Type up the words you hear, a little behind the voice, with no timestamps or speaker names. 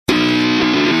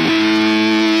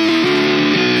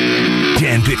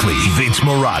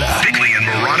Bickley&Marotta.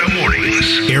 Bickley&Marotta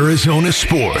Mornings. Arizona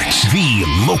Sports,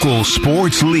 the local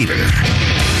sports leader.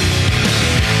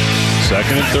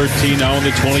 Second and 13 now in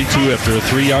the 22 after a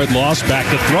 3-yard loss. Back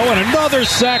to throw, and another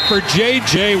sack for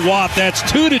J.J. Watt. That's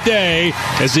 2 today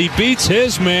as he beats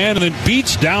his man and then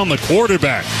beats down the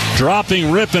quarterback.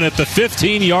 Dropping Rippon at the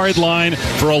 15-yard line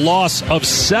for a loss of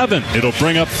 7. It'll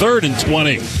bring up 3rd and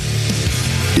 20.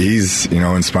 He's,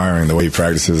 inspiring the way he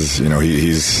practices.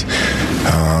 He's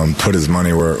put his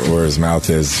money where his mouth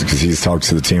is, because he's talked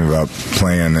to the team about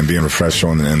playing and being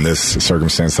professional in this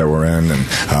circumstance that we're in,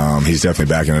 and he's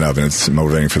definitely backing it up, and it's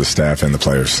motivating for the staff and the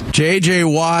players. J.J.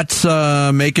 Watt's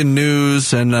making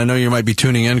news, and I know you might be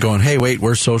tuning in going, hey, wait,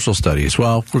 where's social studies?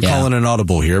 Well, we're calling an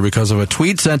audible here because of a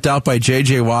tweet sent out by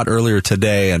J.J. Watt earlier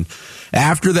today, and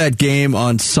after that game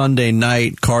on Sunday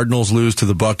night, Cardinals lose to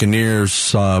the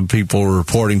Buccaneers. People were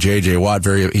reporting J.J. Watt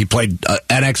he played an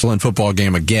excellent football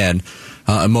game again.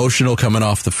 Emotional coming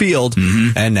off the field,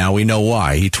 and now we know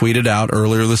why. He tweeted out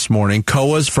earlier this morning,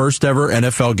 Koa's first ever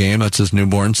NFL game, that's his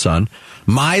newborn son.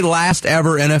 My last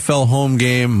ever NFL home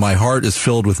game. My heart is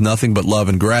filled with nothing but love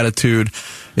and gratitude.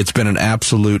 It's been an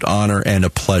absolute honor and a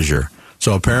pleasure.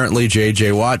 So apparently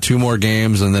J.J. Watt, 2 more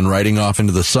games, and then riding off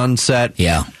into the sunset.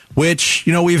 Yeah. Which,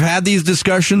 we've had these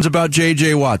discussions about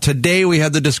J.J. Watt. Today we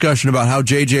had the discussion about how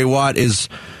J.J. Watt is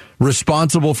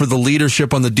responsible for the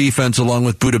leadership on the defense along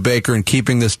with Budda Baker and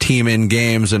keeping this team in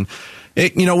games. And,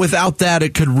 without that,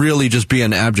 it could really just be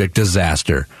an abject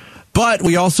disaster. But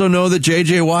we also know that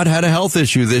J.J. Watt had a health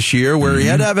issue this year where he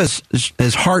had to have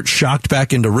his heart shocked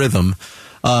back into rhythm.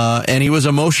 And he was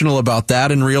emotional about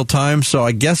that in real time, so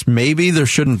I guess maybe there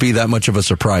shouldn't be that much of a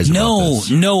surprise about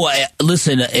this.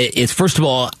 Listen, it's first of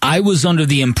all, I was under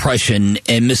the impression,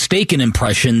 a mistaken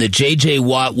impression, that J.J.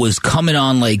 Watt was coming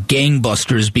on like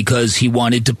gangbusters because he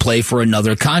wanted to play for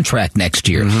another contract next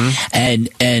year. And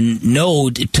no,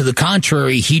 to the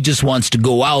contrary, he just wants to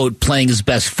go out playing his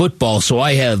best football, so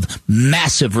I have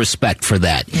massive respect for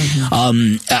that.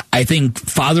 I think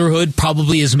fatherhood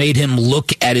probably has made him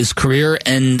look at his career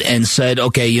and said,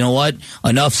 okay, you know what?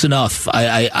 Enough's enough.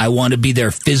 I want to be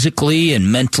there physically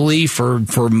and mentally for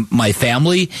my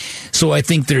family. So I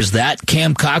think there's that.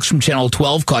 Cam Cox from Channel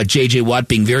 12 caught J.J. Watt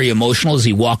being very emotional as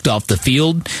he walked off the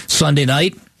field Sunday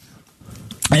night.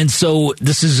 And so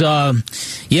this is, I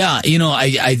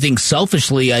think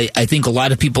selfishly, I think a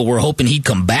lot of people were hoping he'd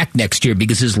come back next year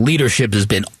because his leadership has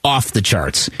been off the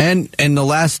charts. And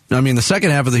the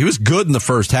second half he was good in the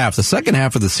first half. The second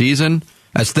half of the season,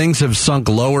 as things have sunk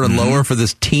lower and lower for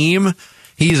this team,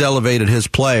 he's elevated his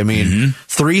play.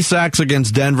 3 sacks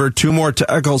against Denver, 2 more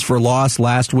tackles for loss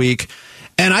last week.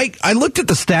 And I looked at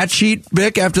the stat sheet,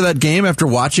 Vic, after that game, after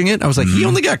watching it. I was like, he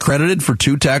only got credited for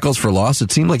 2 tackles for loss.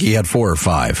 It seemed like he had 4 or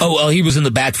 5. Oh, well, he was in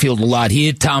the backfield a lot. He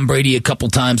hit Tom Brady a couple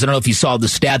times. I don't know if you saw the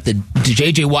stat that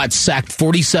J.J. Watt sacked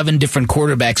 47 different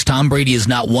quarterbacks. Tom Brady is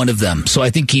not one of them. So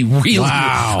I think he really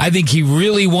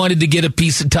wanted to get a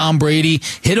piece of Tom Brady,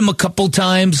 hit him a couple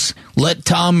times, let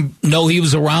Tom know he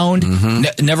was around.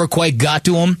 Never quite got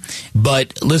to him.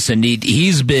 But listen,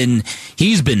 he's been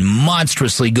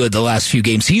monstrously good the last few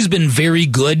games. He's been very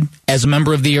good as a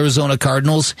member of the Arizona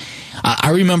Cardinals. I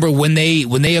remember when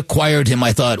they acquired him,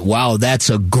 I thought, wow, that's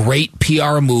a great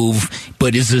PR move,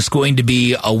 but is this going to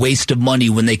be a waste of money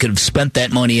when they could have spent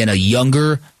that money in a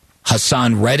younger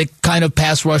Hassan Reddick kind of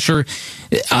pass rusher?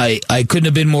 I couldn't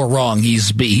have been more wrong.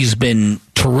 He's been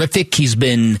terrific. He's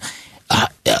been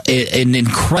an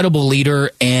incredible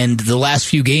leader, and the last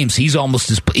few games he's almost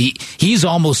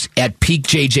at peak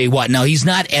J.J. Watt. Now he's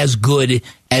not as good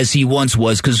as he once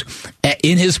was, because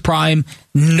in his prime,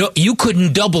 you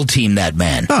couldn't double team that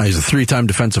man. No, he's a 3-time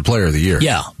Defensive Player of the Year.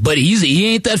 Yeah, but he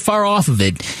ain't that far off of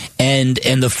it. And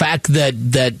the fact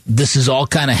that this is all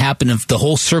kind of happening, the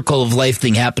whole circle of life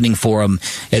thing happening for him,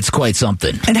 it's quite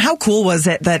something. And how cool was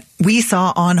it that we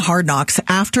saw on Hard Knocks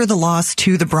after the loss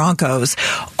to the Broncos,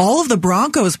 all of the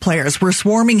Broncos players were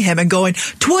swarming him and going,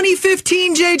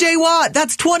 2015 J.J. Watt,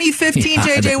 that's 2015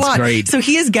 J.J. Watt. Great. So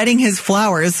he is getting his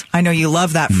flowers. I know you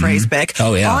love that phrase, Bick.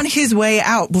 Oh, yeah. On his way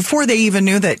out before they even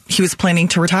knew that he was planning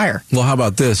to retire. Well, how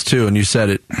about this, too? And you said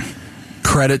it.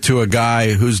 Credit to a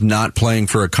guy who's not playing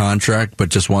for a contract, but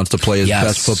just wants to play his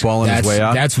best football on his way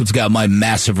out. That's what's got my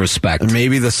massive respect. And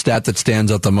maybe the stat that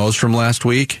stands out the most from last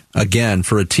week, again,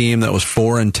 for a team that was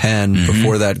 4-10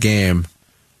 before that game,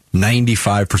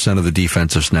 95% of the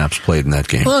defensive snaps played in that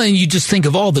game. Well, and you just think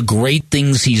of all the great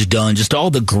things he's done, just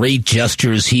all the great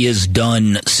gestures he has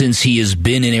done since he has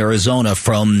been in Arizona,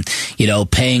 from,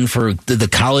 paying for the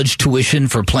college tuition,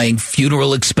 for paying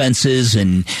funeral expenses,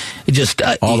 and just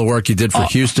all the work he did for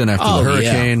Houston after the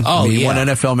hurricane. Yeah. He won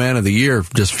NFL Man of the Year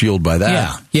just fueled by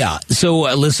that. Yeah.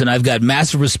 So listen, I've got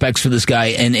massive respects for this guy,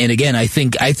 and again, I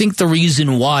think the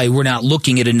reason why we're not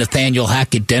looking at a Nathaniel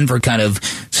Hackett Denver kind of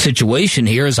situation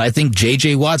here is I think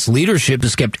J.J. Watt's leadership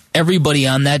has kept everybody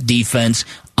on that defense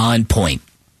on point.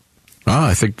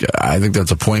 I think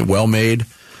that's a point well made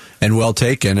and well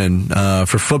taken. And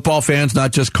for football fans,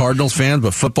 not just Cardinals fans,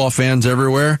 but football fans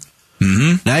everywhere,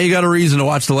 now you got a reason to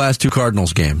watch the last 2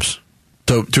 Cardinals games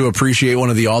to appreciate one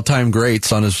of the all-time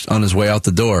greats on his way out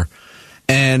the door.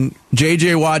 And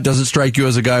J.J. Watt doesn't strike you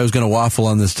as a guy who's going to waffle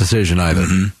on this decision either,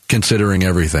 considering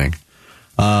everything.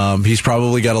 He's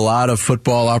probably got a lot of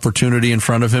football opportunity in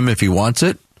front of him if he wants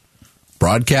it.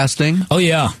 Broadcasting. Oh,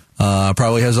 yeah.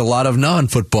 Probably has a lot of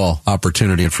non-football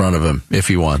opportunity in front of him if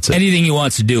he wants it. Anything he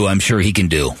wants to do, I'm sure he can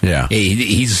do. Yeah.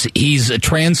 He's a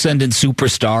transcendent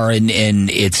superstar, and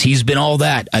he's been all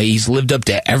that. He's lived up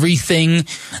to everything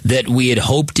that we had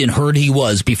hoped and heard he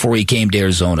was before he came to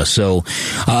Arizona. So,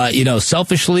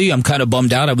 selfishly, I'm kind of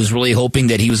bummed out. I was really hoping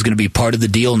that he was going to be part of the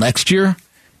deal next year,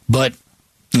 but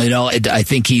I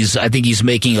think he's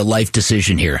making a life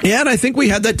decision here. Yeah, and I think we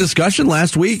had that discussion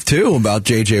last week too about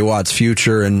J.J. Watt's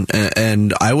future,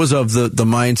 and I was of the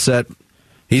mindset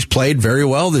he's played very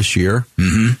well this year.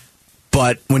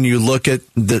 But when you look at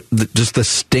just the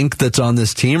stink that's on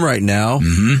this team right now,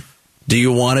 do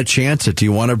you want to chance it? Do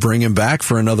you want to bring him back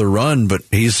for another run? But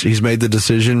he's made the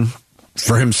decision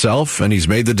for himself, and he's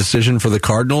made the decision for the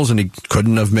Cardinals, and he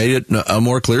couldn't have made it a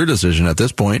more clear decision at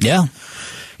this point. Yeah.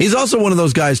 He's also one of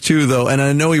those guys, too, though, and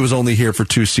I know he was only here for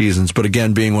 2 seasons, but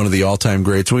again, being one of the all-time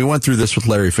greats, and we went through this with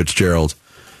Larry Fitzgerald.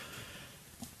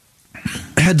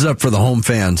 Heads up for the home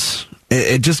fans.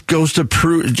 It just goes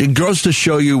to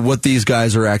show you what these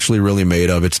guys are actually really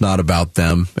made of. It's not about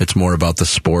them. It's more about the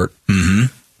sport.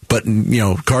 But,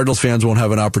 Cardinals fans won't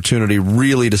have an opportunity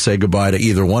really to say goodbye to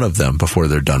either one of them before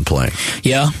they're done playing.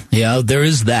 Yeah, there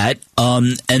is that.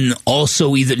 And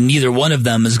also, neither one of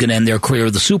them is going to end their career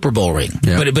with a Super Bowl ring.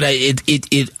 Yeah. But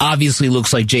it obviously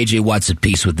looks like J.J. Watt's at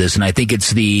peace with this, and I think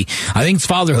it's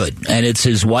fatherhood, and it's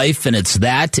his wife, and it's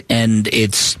that, and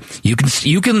it's you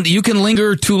can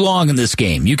linger too long in this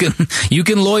game. You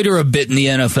can loiter a bit in the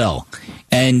NFL.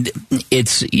 And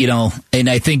it's, and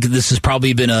I think this has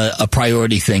probably been a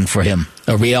priority thing for him,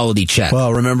 a reality check.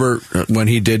 Well, remember when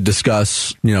he did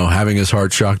discuss, having his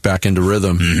heart shocked back into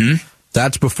rhythm.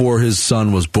 That's before his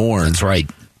son was born. That's right.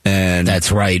 And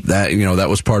that's right. That, that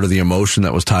was part of the emotion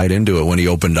that was tied into it when he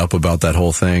opened up about that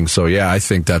whole thing. So, yeah, I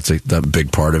think that's a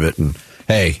big part of it. And,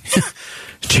 hey,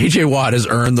 J.J. Watt has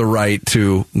earned the right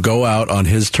to go out on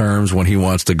his terms when he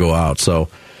wants to go out. So,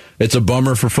 it's a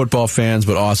bummer for football fans,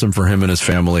 but awesome for him and his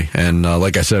family. And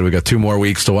like I said, we got 2 more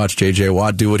weeks to watch J.J.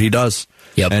 Watt do what he does.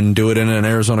 Yep. And do it in an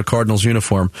Arizona Cardinals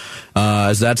uniform.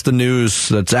 As that's the news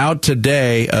that's out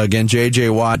today. Again, J.J.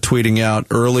 Watt tweeting out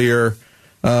earlier,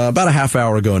 about a half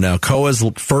hour ago now, Koa's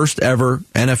first ever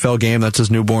NFL game. That's his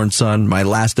newborn son. My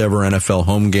last ever NFL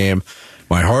home game.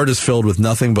 My heart is filled with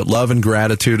nothing but love and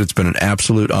gratitude. It's been an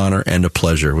absolute honor and a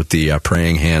pleasure, with the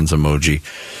praying hands emoji.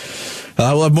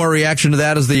 We'll have more reaction to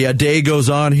that as the day goes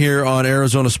on here on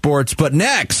Arizona Sports. But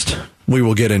next, we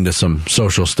will get into some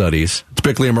social studies. It's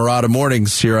Bickley&Marotta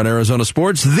Mornings here on Arizona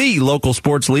Sports, the local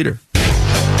sports leader.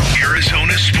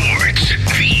 Arizona Sports,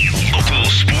 the local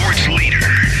sports leader.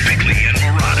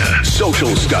 Bickley&Marotta.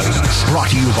 Social Studies, brought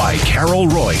to you by Carol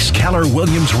Royce, Keller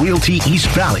Williams Realty East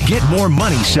Valley. Get more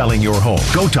money selling your home.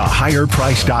 Go to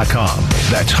higherprice.com.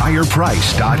 That's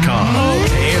higherprice.com.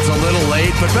 Okay, it's a little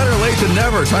late, but better late than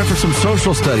never. Time for some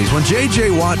social studies. When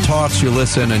J.J. Watt talks, you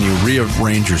listen and you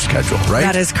rearrange your schedule, right?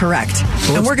 That is correct.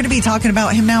 So and we're going to be talking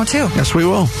about him now, too. Yes, we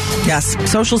will. Yes.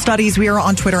 Social studies. We are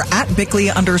on Twitter at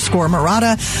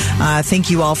Bickley_Marotta. Thank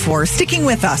you all for sticking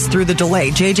with us through the delay.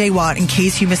 J.J. Watt, in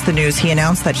case you missed the news, he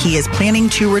announced that he is planning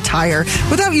to retire,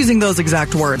 without using those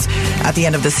exact words, at the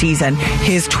end of the season.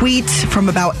 His tweet from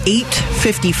about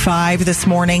 8:55 this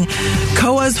morning: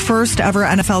 Koa's first ever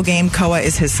NFL game. Koa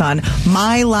is his son.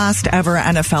 My last ever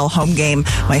NFL home game.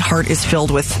 My heart is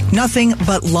filled with nothing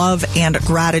but love and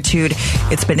gratitude.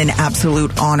 It's been an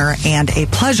absolute honor and a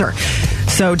pleasure.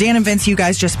 So Dan and Vince, you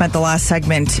guys just spent the last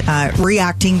segment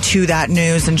reacting to that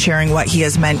news and sharing what he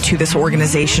has meant to this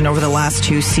organization over the last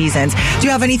 2 seasons. Do you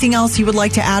have anything else you would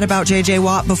like to add about J.J.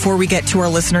 Watt before we get to our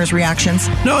listeners' reactions?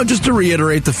 No, just to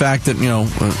reiterate the fact that,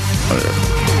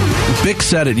 Bick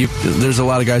said it. There's a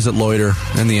lot of guys that loiter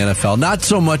in the NFL. Not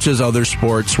so much as other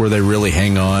sports where they really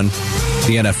hang on.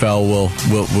 The NFL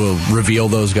will reveal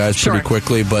those guys pretty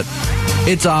quickly, but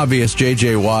it's obvious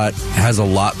J.J. Watt has a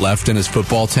lot left in his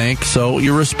football tank, so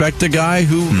you respect a guy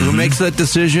who makes that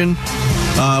decision.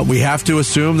 We have to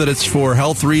assume that it's for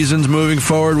health reasons moving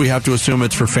forward. We have to assume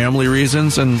it's for family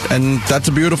reasons, and that's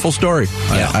a beautiful story.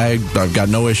 Yeah. I've got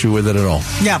no issue with it at all.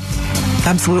 Yeah.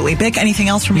 Absolutely. Bick, anything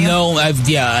else from you? No, I've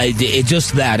got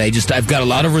a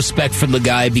lot of respect for the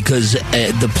guy because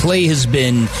the play has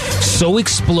been so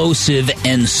explosive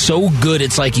and so good.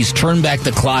 It's like he's turned back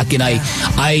the clock, and I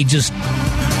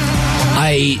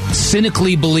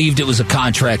cynically believed it was a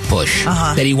contract push,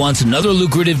 that he wants another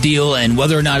lucrative deal, and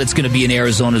whether or not it's going to be in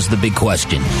Arizona is the big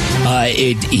question.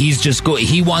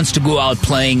 He wants to go out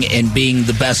playing and being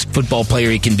the best football player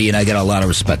he can be, and I got a lot of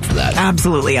respect for that.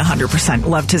 Absolutely, 100%.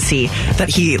 Love to see that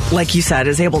he, like you said,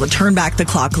 is able to turn back the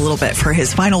clock a little bit for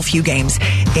his final few games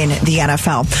in the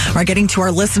NFL. We're getting to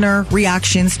our listener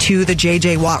reactions to the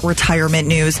J.J. Watt retirement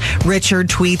news. Richard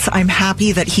tweets, "I'm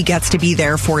happy that he gets to be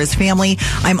there for his family.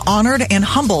 I'm honored and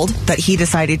humbled that he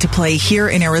decided to play here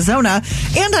in Arizona,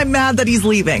 and I'm mad that he's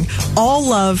leaving. All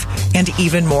love and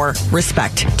even more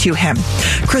respect to him."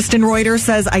 Kristen Reuter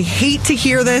says, "I hate to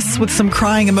hear this," with some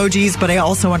crying emojis, but I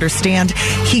also understand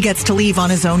he gets to leave on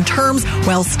his own terms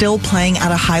while still playing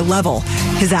at a high level.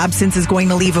 His absence is going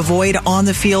to leave a void on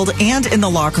the field and in the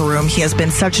locker room. He has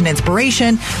been such an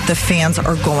inspiration. The fans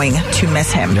are going to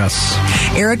miss him. Yes.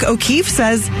 Eric O'Keefe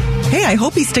says, "Hey, I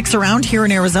hope he sticks around here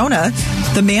in Arizona.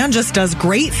 The man just does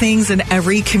great things in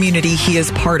every community he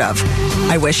is part of.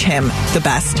 I wish him the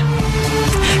best."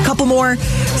 Couple more.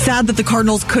 "Sad that the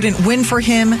Cardinals couldn't win for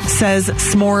him," says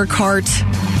S'more Cart.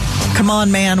 "Come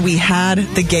on, man, we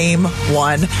had the game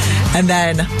won." And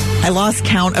then I lost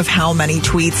count of how many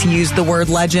tweets used the word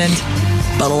legend,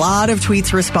 but a lot of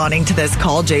tweets responding to this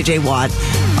called J.J. Watt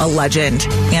a legend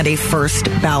and a first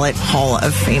ballot Hall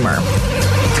of Famer.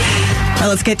 All right,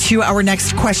 let's get to our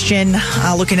next question.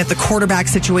 Looking at the quarterback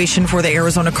situation for the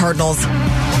Arizona Cardinals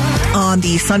on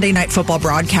the Sunday Night Football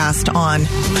broadcast on,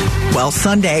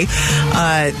 Sunday.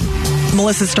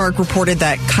 Melissa Stark reported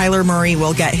that Kyler Murray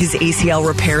will get his ACL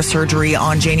repair surgery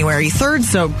on January 3rd,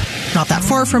 so not that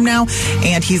far from now,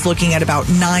 and he's looking at about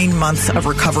 9 months of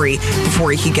recovery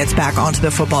before he gets back onto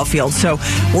the football field. So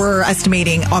we're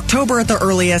estimating October at the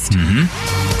earliest.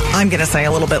 I'm going to say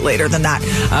a little bit later than that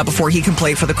before he can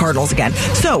play for the Cardinals again.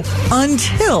 So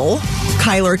until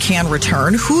Kyler can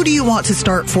return, who do you want to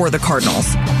start for the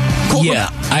Cardinals?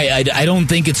 I don't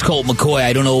think it's Colt McCoy.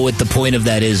 I don't know what the point of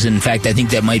that is. In fact, I think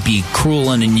that might be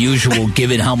cruel and unusual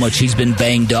given how much he's been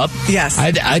banged up. Yes.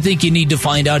 I think you need to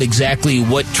find out exactly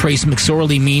what Trace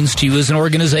McSorley means to you as an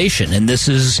organization. And this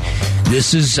is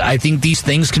I think these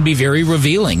things can be very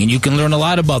revealing, and you can learn a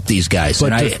lot about these guys.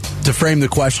 But to frame the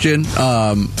question,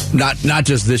 not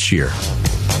just this year.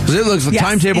 Because it looks the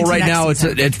timetable right now.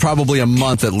 It's probably a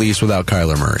month at least without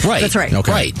Kyler Murray. Right, that's right.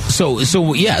 Okay. Right. So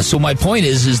my point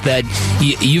is that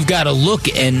you've got to look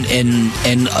and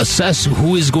assess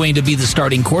who is going to be the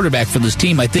starting quarterback for this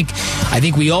team. I think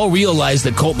we all realize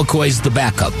that Colt McCoy is the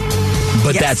backup.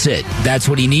 But that's it. That's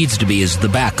what he needs to be, is the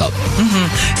backup.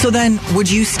 So then, would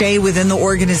you stay within the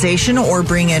organization or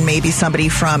bring in maybe somebody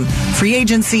from free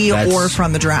agency or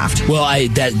from the draft? Well,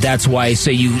 that's why I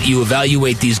say you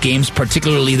evaluate these games,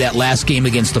 particularly that last game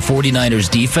against the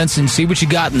 49ers defense, and see what you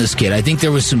got in this kid. I think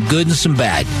there was some good and some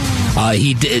bad.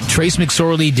 Trace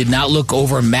McSorley did not look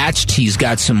overmatched. He's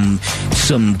got some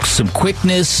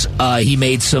quickness. He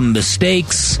made some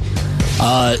mistakes.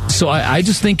 So I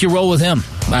just think you roll with him.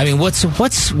 I mean, what's you're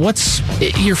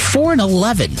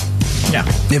 4-11. Yeah.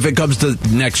 If it comes to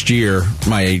next year,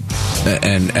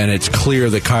 and it's clear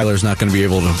that Kyler's not going to be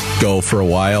able to go for a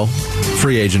while,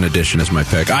 free agent addition is my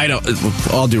pick.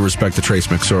 All due respect to Trace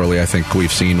McSorley, I think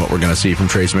we've seen what we're going to see from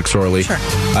Trace McSorley. Sure.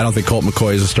 I don't think Colt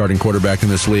McCoy is a starting quarterback in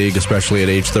this league, especially at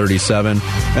age 37.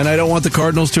 And I don't want the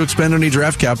Cardinals to expend any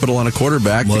draft capital on a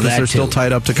quarterback because they're still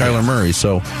tied up to Kyler Murray.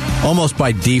 So almost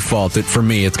by default, for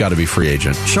me, it's got to be free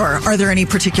agent. Sure. Are there any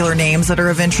particular names that are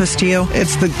of interest to you?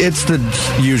 It's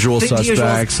the usual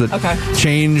suspects that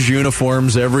change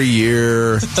uniforms every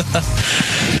year.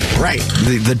 Right.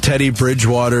 The Teddy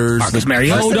Bridgewaters, Marcus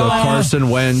Mariota, the Carson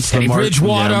Wentz, Teddy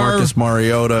Bridgewater, Marcus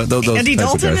Mariota. Those Andy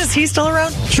Dalton, is he still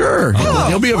around? Sure.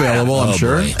 He'll be available, I'm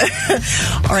sure.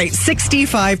 All right,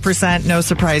 65%, no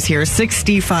surprise here,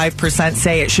 65%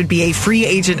 say it should be a free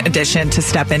agent addition to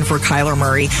step in for Kyler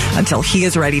Murray until he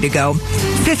is ready to go.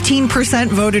 15%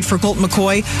 voted for Colt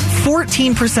McCoy.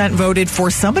 14% voted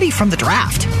for somebody from the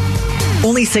draft.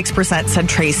 Only 6% said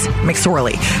Trace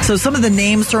McSorley. So some of the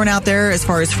names thrown out there as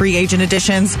far as free agent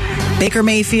additions: Baker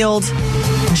Mayfield,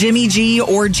 Jimmy G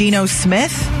or Geno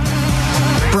Smith,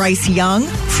 Bryce Young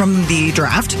from the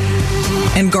draft,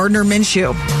 and Gardner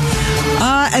Minshew.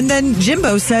 And then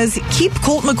Jimbo says, keep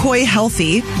Colt McCoy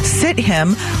healthy, sit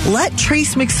him, let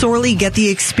Trace McSorley get the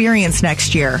experience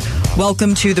next year.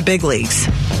 Welcome to the big leagues.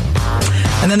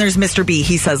 And then there's Mr. B.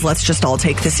 He says, let's just all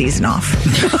take the season off.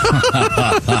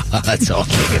 Let's all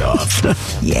take it off.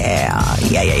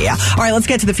 Yeah. All right, let's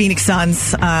get to the Phoenix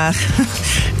Suns.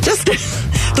 Just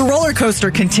the roller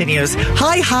coaster continues.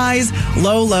 High highs,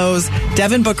 low lows.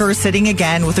 Devin Booker sitting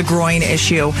again with a groin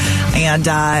issue. And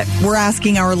we're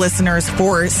asking our listeners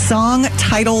for song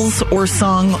titles or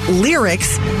song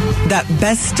lyrics that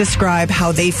best describe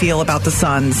how they feel about the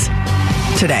Suns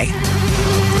today.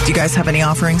 Do you guys have any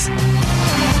offerings?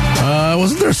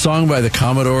 Wasn't there a song by the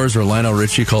Commodores or Lionel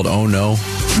Richie called Oh No?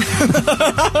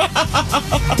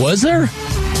 Was there?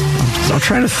 I'm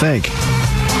trying to think.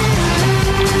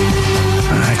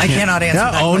 I cannot answer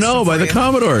that Oh No by the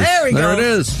Commodores. There we go. There it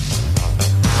is.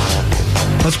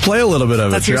 Let's play a little bit of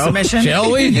That's it, your submission?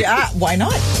 Shall we? Yeah, why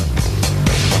not?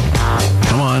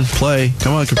 Come on, play.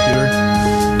 Come on, computer.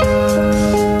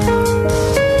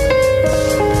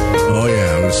 Oh,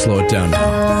 yeah, I'm going to slow it down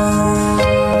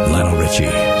now. Lionel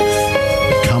Richie.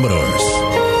 Commodores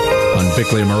on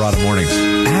Bickley&Marotta mornings.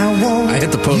 I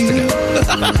hit the post again.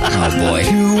 Oh, boy.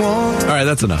 All right,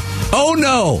 that's enough. Oh,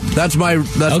 no. That's my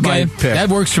pick. That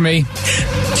works for me.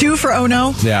 2 for Oh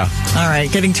No? Yeah. All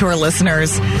right, getting to our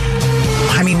listeners.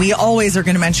 I mean, we always are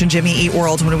going to mention Jimmy Eat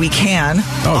World when we can.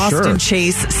 Austin sure.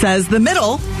 Chase says The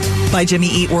Middle by Jimmy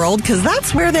Eat World, because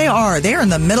that's where they are. They're in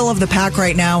the middle of the pack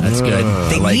right now. That's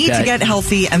good. They need to get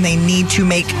healthy, and they need to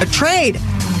make a trade.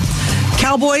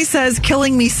 Cowboy says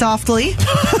Killing Me Softly from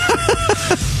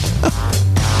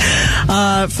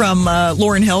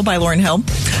Lauryn Hill by Lauryn Hill.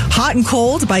 Hot and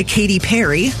Cold by Katy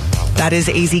Perry. That is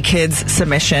AZ Kid's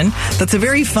submission. That's a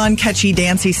very fun, catchy,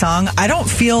 dancey song. I don't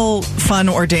feel fun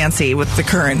or dancey with the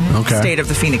current state of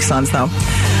the Phoenix Suns, though.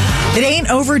 It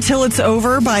Ain't Over Till It's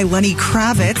Over by Lenny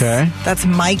Kravitz. Okay. That's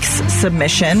Mike's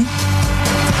submission.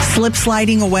 Slip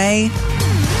Sliding Away.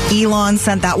 Elon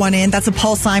sent that one in. That's a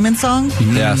Paul Simon song?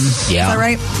 Yes. Yeah. Is that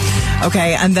right?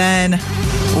 Okay, and then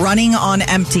Running on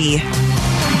Empty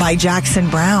by Jackson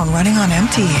Brown. Running on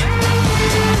Empty.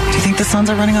 Do you think the Suns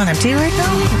are running on empty right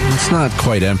now? It's not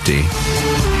quite empty.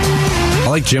 I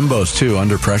like Jimbo's, too,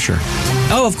 Under Pressure.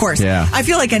 Oh, of course. Yeah. I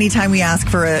feel like anytime we ask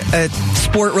for a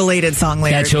sport-related song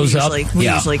later, That shows up. we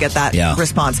usually get that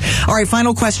response. All right,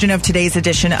 final question of today's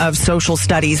edition of Social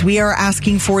Studies. We are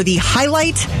asking for the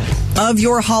highlight of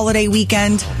your holiday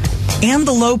weekend and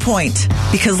the low point,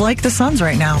 because like the Suns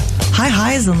right now, high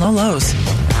highs and low lows,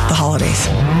 the holidays.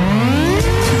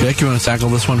 Vic, you want to tackle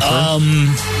this one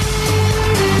first?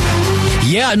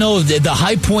 Yeah, no, the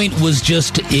high point was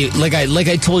just, like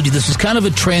I told you, this was kind of a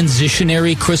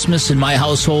transitionary Christmas in my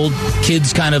household.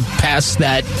 Kids kind of past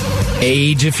that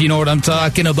age, if you know what I'm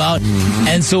talking about. Mm-hmm.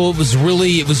 And so it was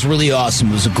really awesome.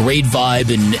 It was a great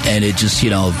vibe, and it just,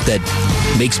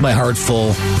 that makes my heart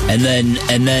full. And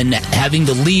then having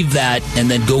to leave that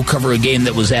and then go cover a game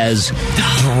that was as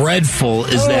dreadful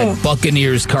as that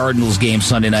Buccaneers-Cardinals game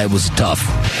Sunday night was tough.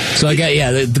 So I got,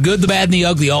 the good, the bad, and the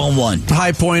ugly all in one.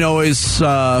 High point always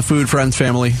food, friends,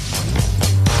 family.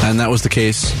 And that was the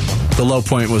case. The low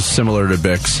point was similar to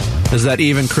Bix. Is that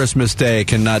even Christmas Day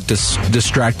cannot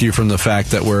distract you from the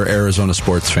fact that we're Arizona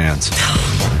sports fans.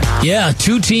 Yeah,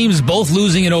 2 teams both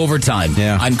losing in overtime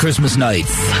on Christmas night.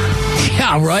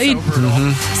 Yeah, right? So brutal.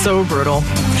 Mm-hmm. So brutal.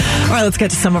 All right, let's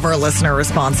get to some of our listener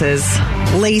responses.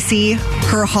 Lacey,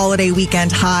 her holiday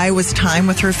weekend high was time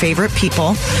with her favorite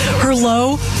people. Her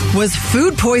low was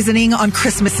food poisoning on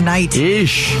Christmas night.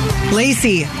 Eesh.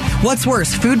 Lacey, what's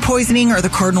worse, food poisoning or the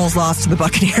Cardinals lost to the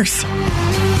Buccaneers?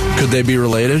 Could they be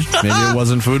related? Maybe it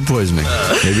wasn't food poisoning.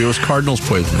 Maybe it was Cardinals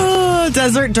poisoning.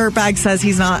 Desert Dirtbag says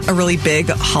he's not a really big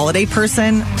holiday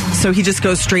person, so he just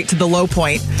goes straight to the low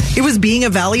point. It was being a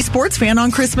Valley sports fan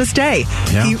on Christmas Day.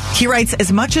 Yeah. He writes,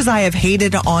 as much as I have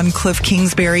hated on Cliff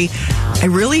Kingsbury, I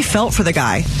really felt for the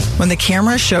guy when the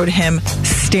camera showed him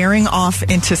staring off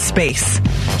into space.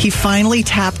 He finally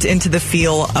tapped into the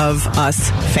feel of us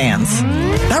fans.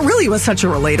 That really was such a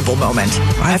relatable moment.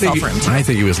 I felt for him too. I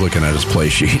think he was looking at his play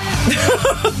sheet.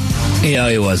 Yeah,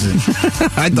 he wasn't.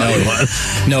 I thought he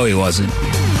was. No, he wasn't.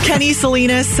 Kenny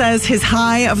Salinas says his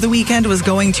high of the weekend was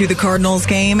going to the Cardinals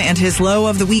game, and his low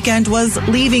of the weekend was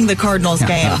leaving the Cardinals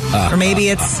game. Or maybe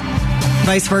it's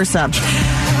vice versa.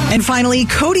 And finally,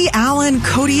 Cody Allen.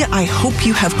 Cody, I hope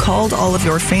you have called all of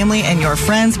your family and your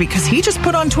friends because he just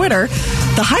put on Twitter,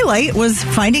 the highlight was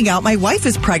finding out my wife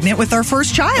is pregnant with our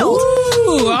first child.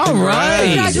 Ooh, all right.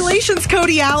 Congratulations,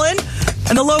 Cody Allen.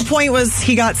 And the low point was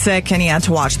he got sick and he had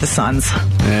to watch the Suns.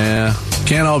 Yeah,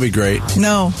 can't all be great.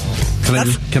 No.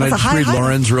 Can I just read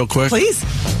Lauren's real quick? Please.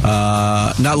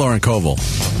 Not Lauren Koval.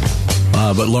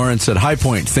 But Lauren said, high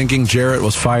point, thinking Jarrett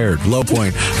was fired. Low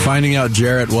point, finding out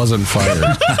Jarrett wasn't fired.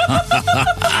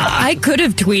 I could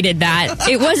have tweeted that.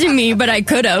 It wasn't me, but I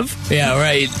could have. Yeah,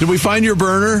 right. Did we find your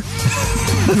burner?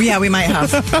 Yeah, we might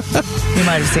have. We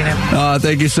might have seen it.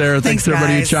 Thank you, Sarah. Thanks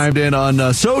everybody who chimed in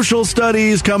on social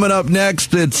studies. Coming up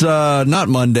next, it's not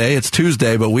Monday, it's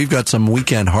Tuesday, but we've got some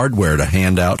weekend hardware to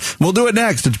hand out. We'll do it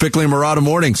next. It's Bickley&Marotta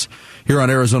Mornings here on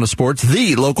Arizona Sports,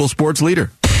 the local sports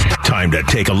leader. Time to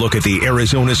take a look at the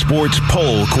Arizona Sports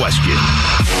Poll Question.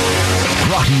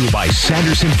 Brought to you by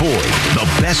Sanderson Ford.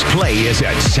 The best play is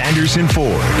at Sanderson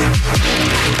Ford.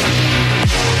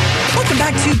 Welcome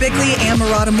back to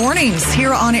Bickley&Marotta Mornings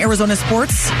here on Arizona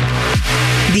Sports,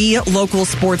 the local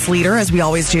sports leader, as we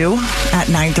always do at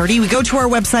 9:30. We go to our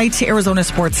website,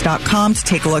 arizonasports.com, to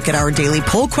take a look at our daily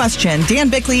poll question. Dan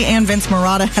Bickley and Vince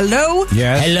Marotta, hello.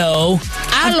 Yes. Hello.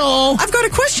 Hello. I've got a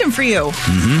question for you.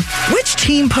 Mm-hmm. Which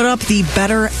team put up the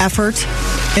better effort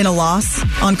in a loss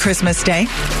on Christmas Day?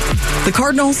 The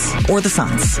Cardinals or the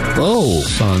Suns? Oh.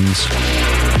 Suns.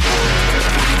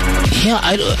 Yeah,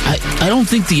 I don't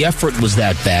think the effort was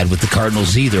that bad with the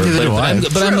Cardinals either. But I'm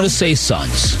going to say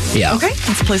Suns. Yeah. Okay,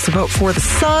 let's place a vote for the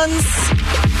Suns.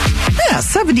 Yeah,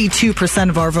 72%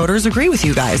 of our voters agree with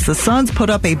you guys. The Suns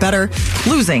put up a better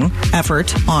losing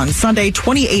effort on Sunday.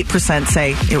 28%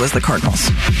 say it was the Cardinals.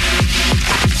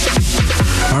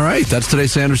 All right, that's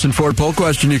today's Sanderson Ford poll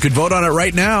question. You could vote on it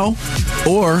right now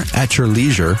or at your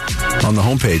leisure on the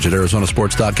homepage at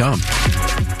arizonasports.com.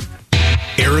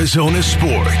 Arizona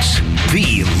Sports,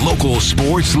 the local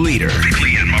sports leader.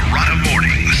 Bickley&Marotta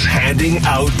Mornings. Handing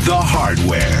out the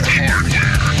hardware.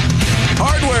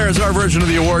 Hardware is our version of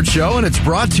the award show, and it's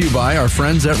brought to you by our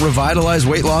friends at Revitalize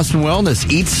Weight Loss and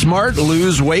Wellness. Eat smart,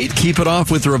 lose weight, keep it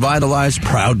off with Revitalize,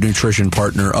 proud nutrition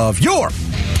partner of your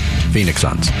Phoenix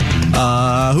Suns.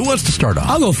 Who wants to start off?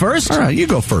 I'll go first. All right, you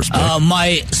go first.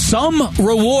 My Some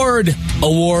Reward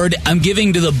Award I'm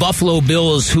giving to the Buffalo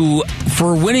Bills, who,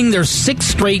 for winning their 6th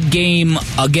straight game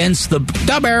against the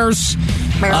Bears,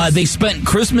 they spent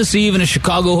Christmas Eve in a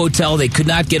Chicago hotel. They could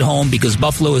not get home because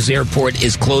Buffalo's airport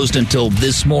is closed until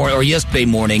this morning or yesterday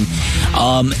morning.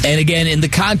 And again, in the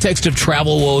context of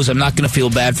travel woes, I'm not going to feel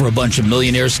bad for a bunch of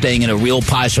millionaires staying in a real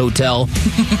posh hotel.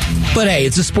 But hey,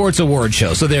 it's a sports award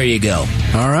show, so there you go.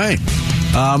 All right.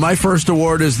 My first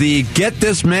award is the Get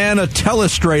This Man a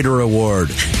Telestrator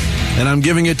Award. And I'm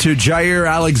giving it to Jair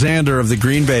Alexander of the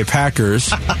Green Bay Packers.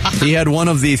 He had one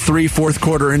of the 3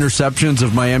 fourth-quarter interceptions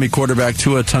of Miami quarterback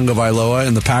Tua Tagovailoa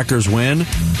in the Packers' win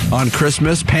on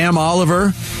Christmas. Pam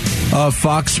Oliver of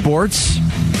Fox Sports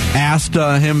asked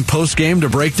him post-game to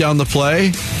break down the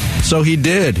play. So he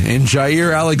did, in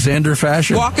Jair Alexander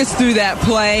fashion. Walk us through that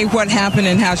play, what happened,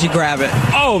 and how'd you grab it?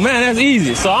 Oh, man, that's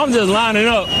easy. So I'm just lining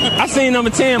up. I seen number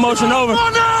 10 motion over.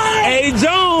 A.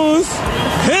 Jones.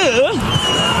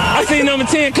 I seen number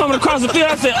 10 coming across the field.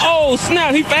 I said, oh,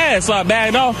 snap, he fast. So I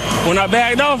bagged off. When I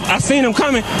bagged off, I seen him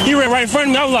coming. He ran right in front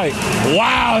of me. I was like,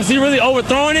 wow, is he really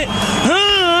overthrowing it?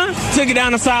 Took it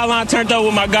down the sideline, turned over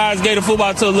with my guys, gave the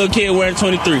football to a little kid wearing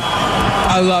 23.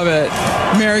 I love it.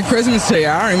 Merry Christmas to you.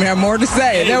 I don't even have more to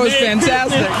say. That was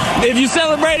fantastic. Christmas. If you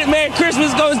celebrate it, Merry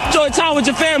Christmas. Go enjoy time with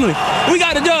your family. We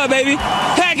got a dub, baby.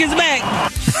 Pack is back.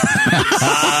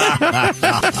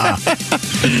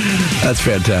 That's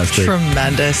fantastic.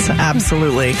 Tremendous.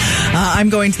 Absolutely. I'm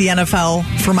going to the NFL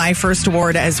for my first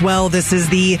award as well. This is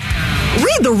the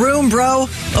Read the Room, Bro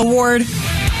award.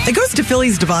 It goes to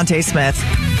Philly's Devontae Smith.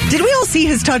 Did we all see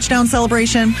his touchdown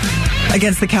celebration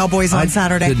against the Cowboys on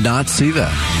Saturday? I did not see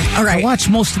that. All right. I watched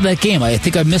most of that game. I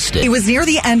think I missed it. It was near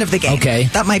the end of the game. Okay.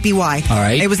 That might be why. All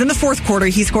right. It was in the fourth quarter.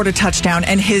 He scored a touchdown,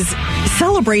 and his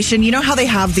celebration, you know how they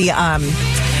have the,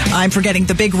 I'm forgetting,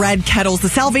 the big red kettles, the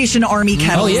Salvation Army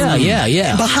kettles. Oh,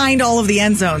 yeah. Behind all of the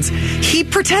end zones. He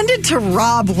pretended to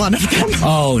rob one of them.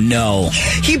 Oh, no.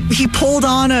 He pulled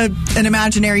on an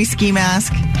imaginary ski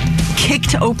mask,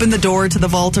 kicked open the door to the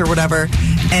vault or whatever,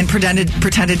 and pretended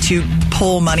to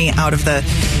pull money out of the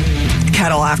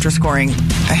kettle after scoring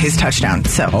his touchdown.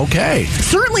 So okay,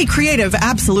 certainly creative,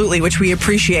 absolutely, which we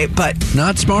appreciate, but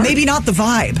not smart. Maybe not the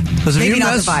vibe. Maybe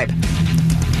not the vibe.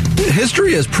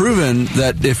 history has proven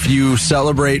that if you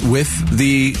celebrate with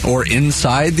or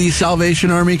inside the Salvation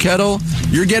Army kettle,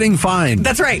 you're getting fined.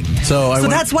 That's right. So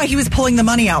that's why he was pulling the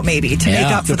money out, maybe, to make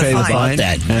up for the fine.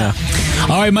 Yeah.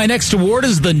 All right, my next award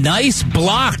is the Nice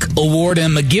Block Award,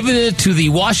 and I'm giving it to the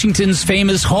Washington's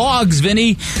famous Hogs,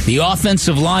 Vinny, the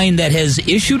offensive line that has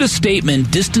issued a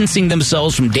statement distancing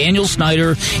themselves from Daniel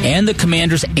Snyder and the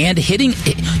Commanders and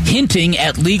hinting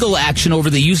at legal action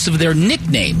over the use of their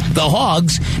nickname, the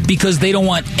Hogs, because they don't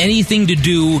want anything to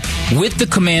do with the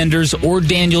Commanders or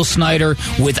Daniel Snyder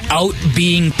without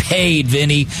being paid,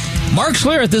 Vinny. Mark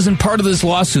Schlereth isn't part of this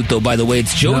lawsuit, though, by the way.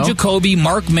 It's Joe Jacoby,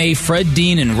 Mark May, Fred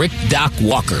Dean, and Rick Doc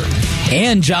Walker,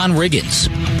 and John Riggins,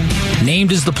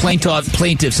 named as the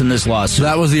plaintiffs in this lawsuit. So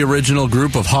that was the original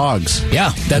group of Hogs.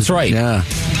 Yeah, that's right. Yeah.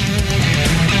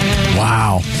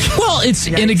 Wow. Well,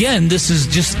 and again, this is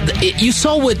just, you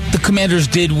saw what the Commanders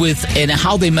did with, and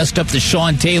how they messed up the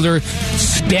Sean Taylor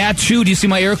statue. Do you see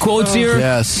my air quotes here?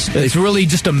 Yes. It's really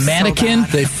just a mannequin.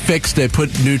 So they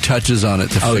put new touches on it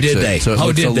to fix it. Did they? So it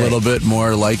looks a little bit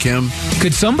more like him.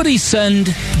 Could somebody send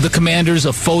the Commanders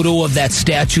a photo of that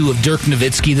statue of Dirk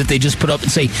Nowitzki that they just put up and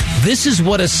say, this is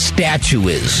what a statue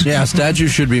is? Yeah, a statue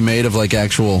should be made of like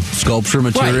actual sculpture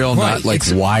material, not like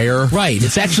wire. Right.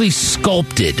 It's actually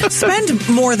sculpted. Spend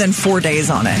more than 4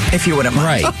 days on it, if you wouldn't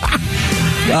mind. Right.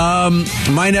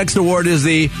 My next award is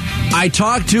the I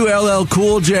talked to LL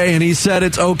Cool J and he said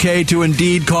it's okay to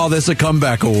indeed call this a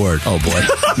comeback award. Oh, boy.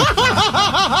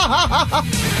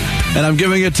 And I'm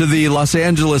giving it to the Los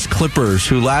Angeles Clippers,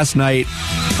 who last night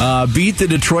beat the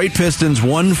Detroit Pistons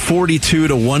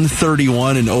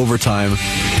 142-131 in overtime.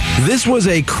 This was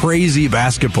a crazy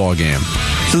basketball game.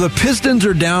 So the Pistons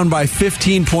are down by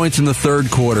 15 points in the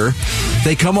third quarter.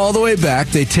 They come all the way back.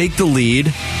 They take the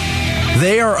lead.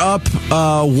 They are up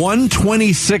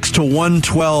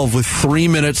 126-112 with 3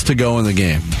 minutes to go in the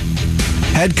game.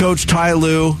 Head coach Ty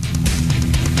Lue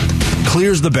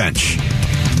clears the bench.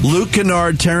 Luke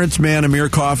Kennard, Terrence Mann, Amir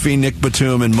Coffey, Nick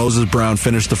Batum, and Moses Brown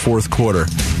finish the fourth quarter.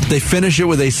 They finish it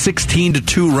with a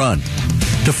 16-2 run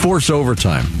to force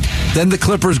overtime. Then the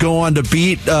Clippers go on to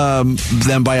beat them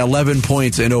by 11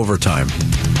 points in overtime.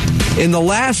 In the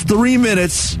last 3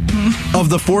 minutes of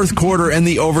the fourth quarter and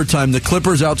the overtime, the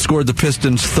Clippers outscored the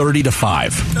Pistons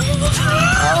 30-5.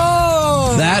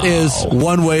 That is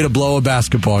one way to blow a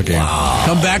basketball game. Wow.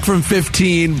 Come back from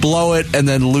 15, blow it, and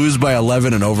then lose by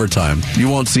 11 in overtime. You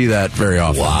won't see that very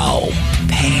often. Wow.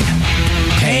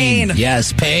 Pain.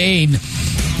 Yes, pain.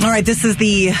 All right, this is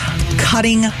the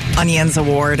Cutting Onions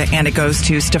Award, and it goes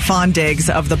to Stephon Diggs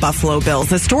of the Buffalo Bills.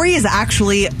 The story is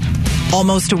actually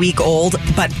almost a week old,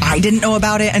 but I didn't know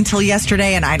about it until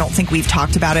yesterday, and I don't think we've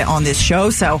talked about it on this show,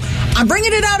 so I'm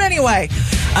bringing it out anyway.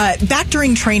 Back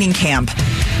during training camp,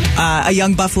 a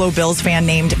young Buffalo Bills fan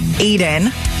named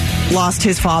Aiden lost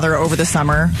his father over the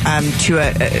summer to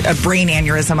a brain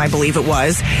aneurysm, I believe it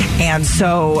was. And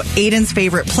so Aiden's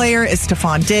favorite player is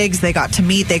Stephon Diggs. They got to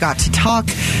meet, they got to talk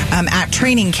at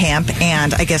training camp,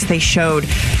 and I guess they showed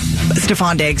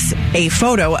Stephon Diggs a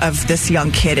photo of this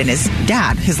young kid and his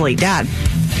dad, his late dad.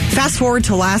 Fast forward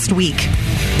to last week.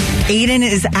 Aiden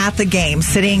is at the game,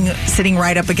 sitting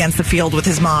right up against the field with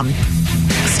his mom.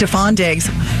 Stephon Diggs,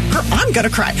 I'm going to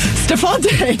cry. Stephon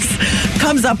Diggs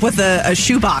comes up with a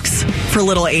shoebox for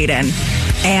little Aiden,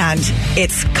 and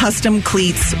it's custom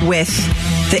cleats with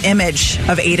the image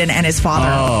of Aiden and his father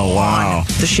on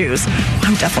the shoes.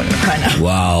 I'm definitely going to cry now.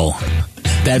 Wow.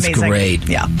 That's amazing. Great.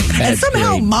 Yeah. That's and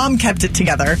somehow great. Mom kept it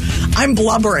together. I'm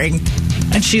blubbering.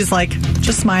 And she's like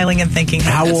just smiling and thinking.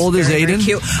 How old is Aiden? Very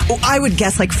cute. Oh, I would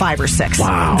guess like 5 or 6.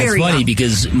 Wow, very it's funny young.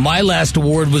 Because my last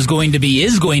award is going to be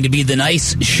the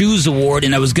Nice Shoes Award,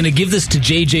 and I was going to give this to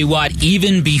J.J. Watt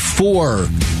even before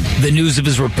the news of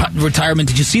his retirement.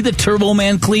 Did you see the Turbo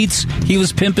Man cleats he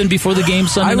was pimping before the game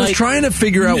Sunday night? I was trying to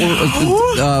figure out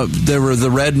there were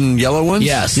the red and yellow ones.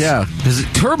 Yes, yeah.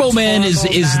 Turbo Man is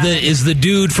the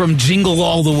dude from Jingle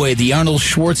All the Way, the Arnold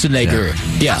Schwarzenegger.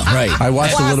 Yeah, right. I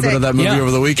watched a little bit of that movie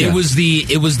over the weekend.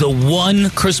 It was the one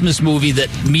Christmas movie that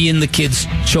me and the kids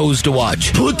chose to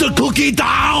watch. Put the cookie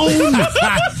down.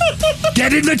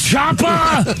 Get in the chopper.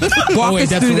 Walk us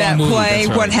through that movie. play.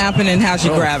 Right. What happened and how'd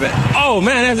you grab it? Oh,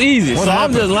 man, that's easy. So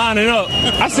I'm just lining up.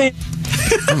 I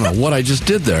don't know what I just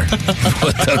did there.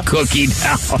 Put the cookie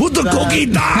down. Put the cookie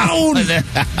down.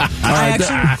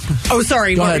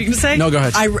 Sorry. Go what ahead. were you going to say? No, go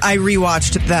ahead. I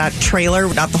rewatched that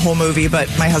trailer, not the whole movie, but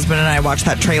my husband and I watched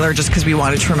that trailer just because we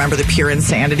wanted to remember the pure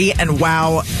insanity. And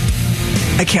wow,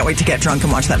 I can't wait to get drunk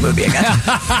and watch that movie again.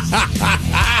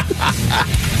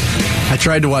 I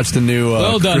tried to watch the new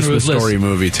Christmas Story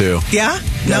movie, too. Yeah?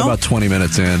 Got about 20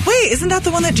 minutes in. Wait, isn't that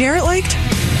the one that Jarrett liked?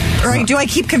 Or do I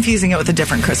keep confusing it with a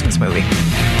different Christmas movie?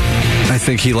 I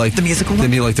think he liked the musical one.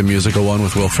 Didn't he like the musical one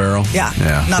with Will Ferrell? Yeah.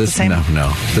 Not the same.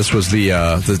 No. This was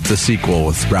the sequel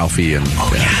with Ralphie and.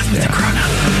 The Corona.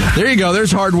 There you go.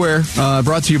 There's hardware.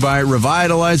 Brought to you by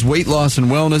Revitalize Weight Loss and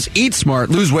Wellness. Eat smart,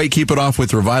 lose weight, keep it off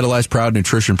with Revitalize, proud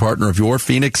nutrition partner of your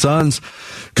Phoenix Suns.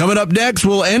 Coming up next,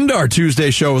 we'll end our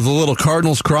Tuesday show with a little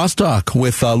Cardinals crosstalk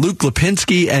with Luke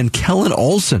Lipinski and Kellen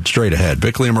Olson. Straight ahead,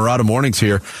 Bickley&Marotta mornings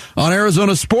here on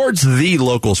Arizona Sports, the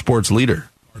local sports leader.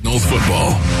 Cardinals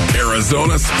football,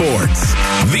 Arizona Sports,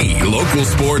 the local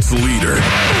sports leader.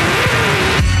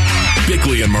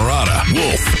 Bickley&Marotta,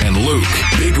 Wolf and Luke,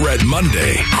 Big Red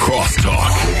Monday,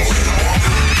 crosstalk.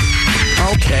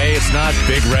 Okay, it's not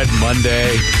Big Red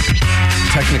Monday.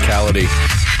 Technicality.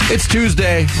 It's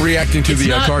Tuesday, reacting to the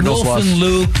Cardinals loss. Wolf and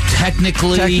Luke,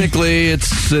 technically. Technically,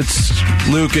 it's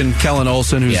Luke and Kellen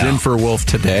Olson, who's in for Wolf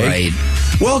today.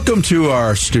 Right. Welcome to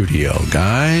our studio,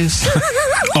 guys.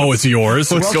 Oh, it's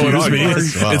yours? What's going on?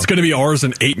 Wow. It's going to be ours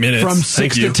in 8 minutes. From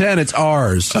 6 to 10, it's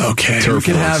ours. Okay. You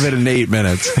can have it in 8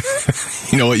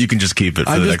 minutes. You know what? You can just keep it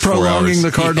for I'm the just next 4 hours. prolonging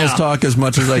the Cardinals talk as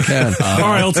much as I can. All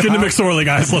right, let's get into McSorley,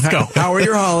 guys. Let's go. How are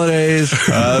your holidays? It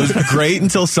was great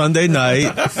until Sunday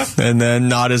night, and then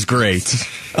not as great.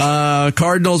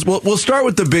 Cardinals, we'll start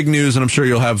with the big news, and I'm sure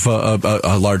you'll have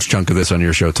a large chunk of this on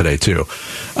your show today, too.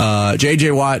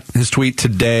 J.J. Watt, his tweet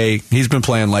today, he's been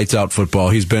playing lights out football.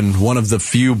 He's been one of the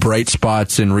few bright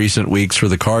spots in recent weeks for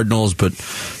the Cardinals, but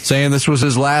saying this was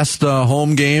his last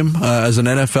home game as an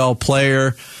NFL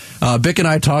player. Bick and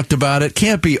I talked about it.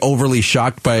 Can't be overly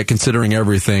shocked by it considering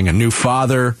everything. A new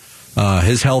father,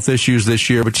 his health issues this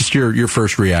year, but just your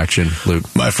first reaction, Luke.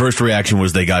 My first reaction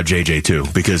was they got JJ too,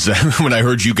 because when I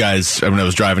heard you guys, when I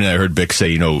was driving in, I heard Bick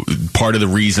say, part of the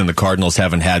reason the Cardinals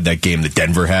haven't had that game that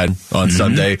Denver had on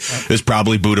Sunday is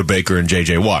probably Budda Baker and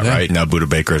JJ Watt, right? Now Budda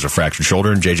Baker has a fractured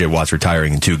shoulder and JJ Watt's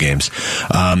retiring in 2 games.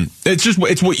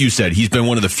 It's what you said. He's been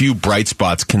one of the few bright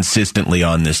spots consistently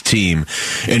on this team.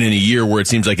 And in a year where it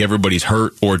seems like everybody's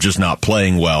hurt or just not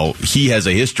playing well, he has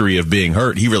a history of being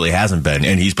hurt. He really hasn't been,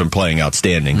 and he's been playing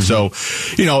outstanding. So,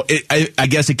 I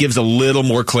guess it gives a little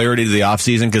more clarity to the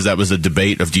offseason, because that was a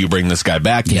debate of, do you bring this guy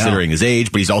back considering his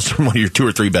age, but he's also one of your 2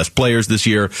 or 3 best players this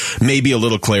year. Maybe a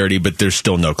little clarity, but there's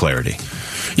still no clarity.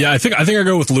 Yeah, I think I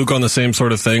go with Luke on the same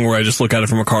sort of thing, where I just look at it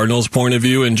from a Cardinals point of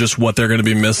view and just what they're going to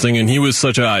be missing. And he was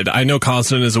I know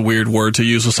constant is a weird word to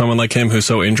use with someone like him who's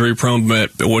so injury prone,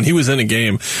 but when he was in a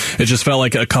game, it just felt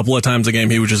like a couple of times a game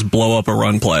he would just blow up a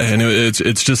run play. And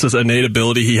it's just this innate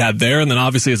ability he had there. And then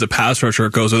obviously as a pass rusher,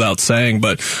 it goes without saying.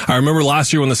 But I remember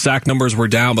last year when the sack numbers were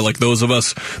down, but like those of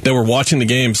us that were watching the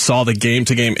game saw the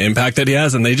game-to-game impact that he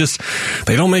has, and they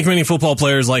don't make many football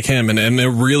players like him, and they're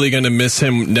really going to miss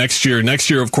him next year. Next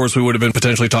year, of course, we would have been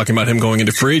potentially talking about him going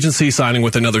into free agency, signing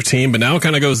with another team, but now it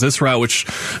kind of goes this route, which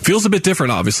feels a bit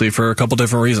different, obviously, for a couple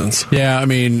different reasons. Yeah, I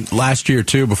mean, last year,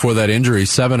 too, before that injury,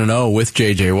 7-0 with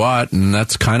J.J. Watt, and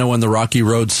that's kind of when the rocky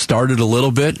road started a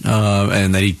little bit,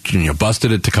 and then he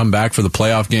busted it to come back for the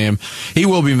playoff game. He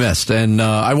will be missed, and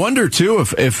I wonder, too,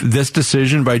 if this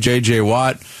decision by J.J.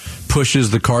 Watt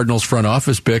pushes the Cardinals front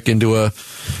office pick into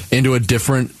a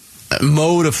different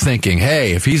mode of thinking.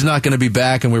 Hey, if he's not going to be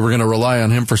back and we were going to rely on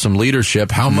him for some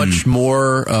leadership, how much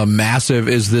more massive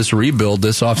is this rebuild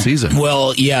this offseason?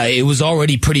 Well, yeah, it was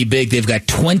already pretty big. They've got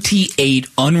 28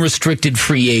 unrestricted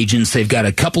free agents. They've got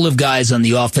a couple of guys on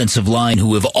the offensive line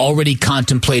who have already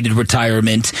contemplated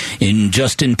retirement in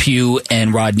Justin Pugh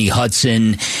and Rodney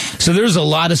Hudson. So there's a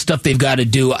lot of stuff they've got to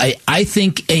do. I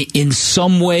think in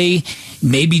some way,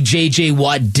 maybe J.J.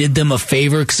 Watt did them a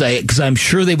favor, because I'm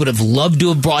sure they would have loved to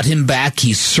have brought him back.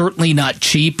 He's certainly not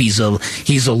cheap. He's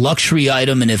a luxury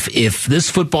item, and if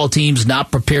this football team's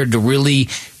not prepared to really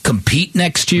compete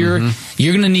next year,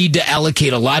 you're going to need to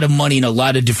allocate a lot of money in a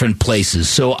lot of different places.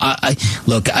 So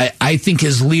I think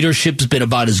his leadership's been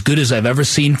about as good as I've ever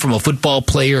seen from a football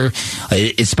player,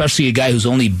 especially a guy who's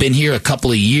only been here a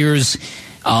couple of years.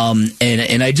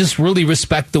 And I just really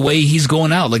respect the way he's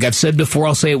going out. Like I've said before,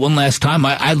 I'll say it one last time.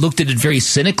 I looked at it very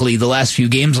cynically the last few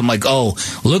games. I'm like, oh,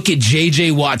 look at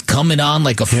J.J. Watt coming on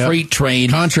like a freight train.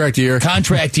 Contract year,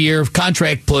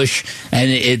 contract push.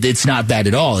 And it's not that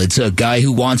at all. It's a guy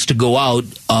who wants to go out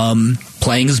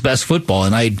playing his best football.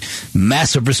 And I had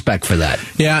massive respect for that.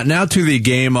 Yeah, now to the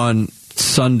game on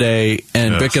Sunday.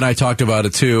 And Bick and I talked about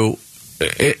it too.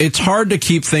 It's hard to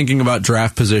keep thinking about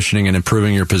draft positioning and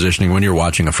improving your positioning when you're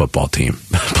watching a football team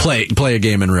play a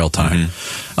game in real time.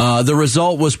 The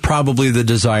result was probably the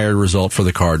desired result for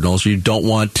the Cardinals. You don't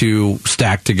want to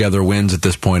stack together wins at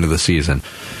this point of the season.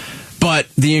 But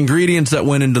the ingredients that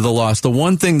went into the loss, the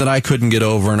one thing that I couldn't get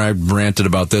over, and I ranted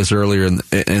about this earlier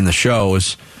in the show,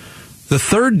 is the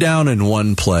 3rd down and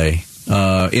 1 play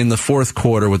in the fourth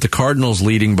quarter with the Cardinals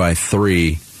leading by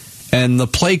 3. And the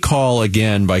play call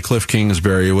again by Cliff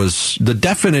Kingsbury was the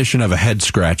definition of a head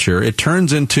scratcher. It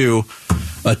turns into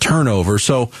a turnover.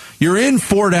 So you're in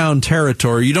 4-down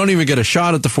territory. You don't even get a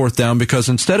shot at the 4th down because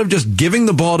instead of just giving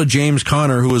the ball to James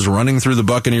Conner, who was running through the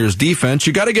Buccaneers defense,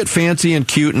 you got to get fancy and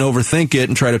cute and overthink it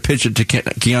and try to pitch it to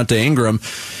Keontae Ingram.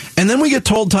 And then we get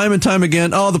told time and time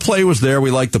again, oh, the play was there.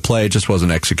 We liked the play. It just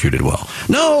wasn't executed well.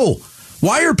 No!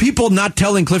 Why are people not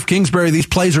telling Cliff Kingsbury these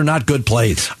plays are not good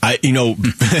plays?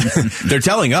 They're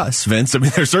telling us, Vince. I mean,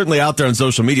 they're certainly out there on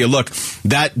social media. Look,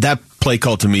 that play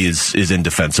call to me is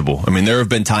indefensible. I mean, there have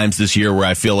been times this year where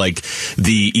I feel like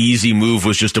the easy move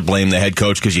was just to blame the head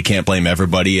coach because you can't blame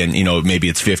everybody, and maybe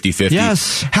it's 50-50.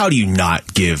 Yes. How do you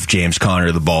not give James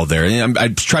Conner the ball there? And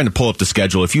I'm trying to pull up the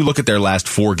schedule. If you look at their last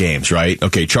 4 games, right?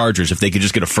 Okay, Chargers, if they could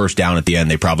just get a 1st down at the end,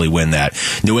 they probably win that.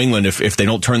 New England, if they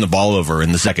don't turn the ball over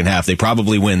in the second half, they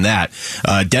probably win that.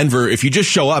 Denver, if you just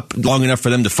show up long enough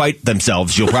for them to fight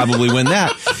themselves, you'll probably win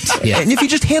that. Yeah. And if you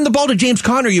just hand the ball to James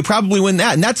Conner, you probably win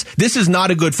that. And this is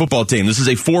not a good football team. This is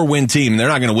a 4-win team. They're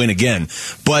not going to win again.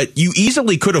 But you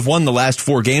easily could have won the last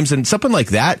 4 games, and something like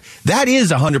that is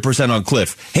 100% on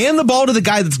Cliff. Hand the ball to the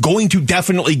guy that's going to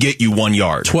definitely get you 1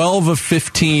 yard. 12 of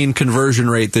 15 conversion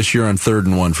rate this year on 3rd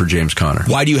and 1 for James Conner.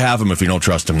 Why do you have him if you don't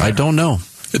trust him there? I don't know.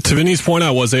 To Vinny's point,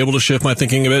 I was able to shift my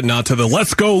thinking a bit, not to the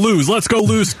let's go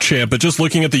lose chant, but just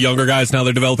looking at the younger guys now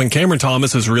they're developing. Cameron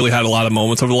Thomas has really had a lot of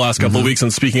moments over the last couple of weeks,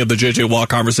 and speaking of the J.J. Watt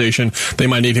conversation, they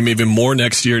might need him even more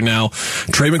next year now.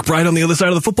 Trey McBride on the other side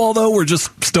of the football, though, we're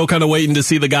just still kind of waiting to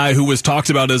see the guy who was talked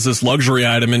about as this luxury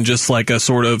item and just like a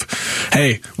sort of,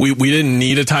 hey, we didn't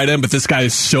need a tight end, but this guy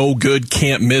is so good,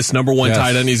 can't miss, number 1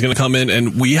 tight end, he's going to come in,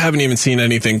 and we haven't even seen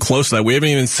anything close to that. We haven't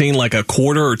even seen like a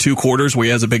quarter or 2 quarters where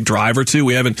he has a big drive or 2.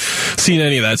 We haven't seen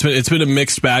any of that. It's been a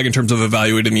mixed bag in terms of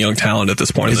evaluating the young talent at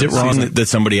this point. Is it wrong that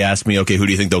somebody asked me, okay, who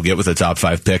do you think they'll get with a top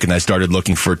 5 pick? And I started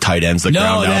looking for tight ends that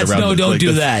ground out around. Don't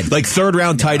do that. Like 3rd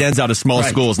round tight ends out of small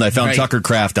schools, and I found Tucker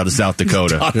Kraft out of South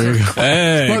Dakota.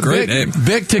 Hey, great name.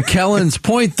 Vic, to Kellen's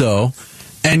point, though,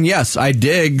 and yes, I had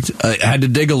to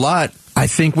dig a lot. I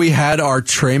think we had our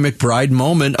Trey McBride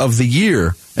moment of the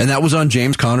year, and that was on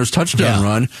James Conner's touchdown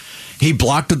run. He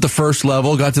blocked at the first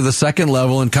level, got to the second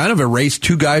level, and kind of erased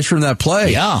 2 guys from that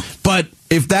play. Yeah. But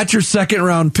if that's your 2nd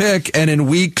round pick, and in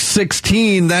week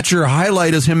 16, that's your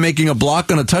highlight is him making a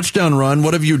block on a touchdown run,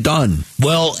 what have you done?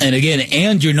 Well, and again,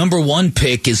 and your number 1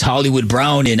 pick is Hollywood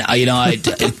Brown, and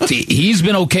he's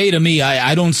been okay to me.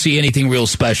 I don't see anything real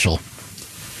special.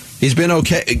 He's been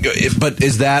okay, but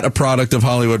is that a product of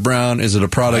Hollywood Brown? Is it a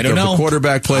product of the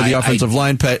quarterback play, the offensive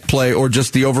line play, or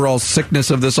just the overall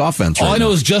sickness of this offense? All I know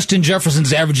is Justin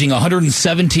Jefferson's averaging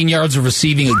 117 yards of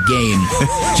receiving a game.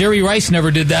 Jerry Rice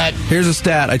never did that. Here's a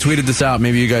stat. I tweeted this out.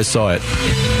 Maybe you guys saw it.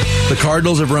 The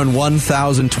Cardinals have run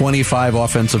 1,025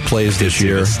 offensive plays this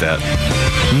year.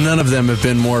 None of them have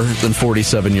been more than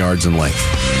 47 yards in length.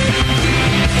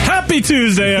 Happy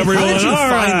Tuesday, everyone. How did you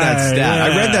find that stat? Yeah. I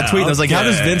read that tweet and I was like, how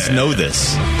does Vince know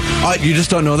this? You just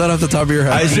don't know that off the top of your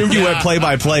head? I assumed you went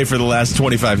play-by-play for the last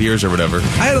 25 years or whatever.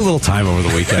 I had a little time over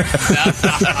the weekend.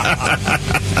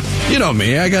 You know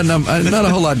me. I got not a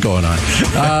whole lot going on.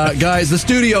 Guys, the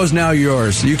studio is now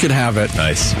yours. You can have it.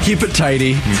 Nice. Keep it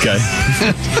tidy. Okay.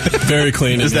 Very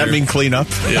clean. Does that mean clean up?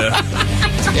 Yeah.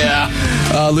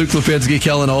 Yeah. Luke Lipinski,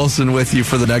 Kellen Olson with you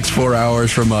for the next 4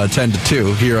 hours from 10 to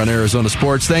 2 here on Arizona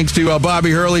Sports. Thanks to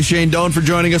Bobby Hurley, Shane Doan for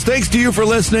joining us. Thanks to you for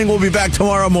listening. We'll be back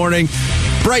tomorrow morning,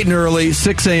 bright and early,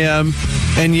 6 a.m.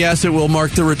 And yes, it will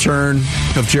mark the return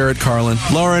of Jarrett Carlin.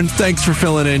 Lauren, thanks for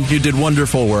filling in. You did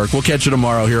wonderful work. We'll catch you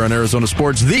tomorrow here on Arizona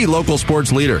Sports, the local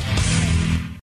sports leader.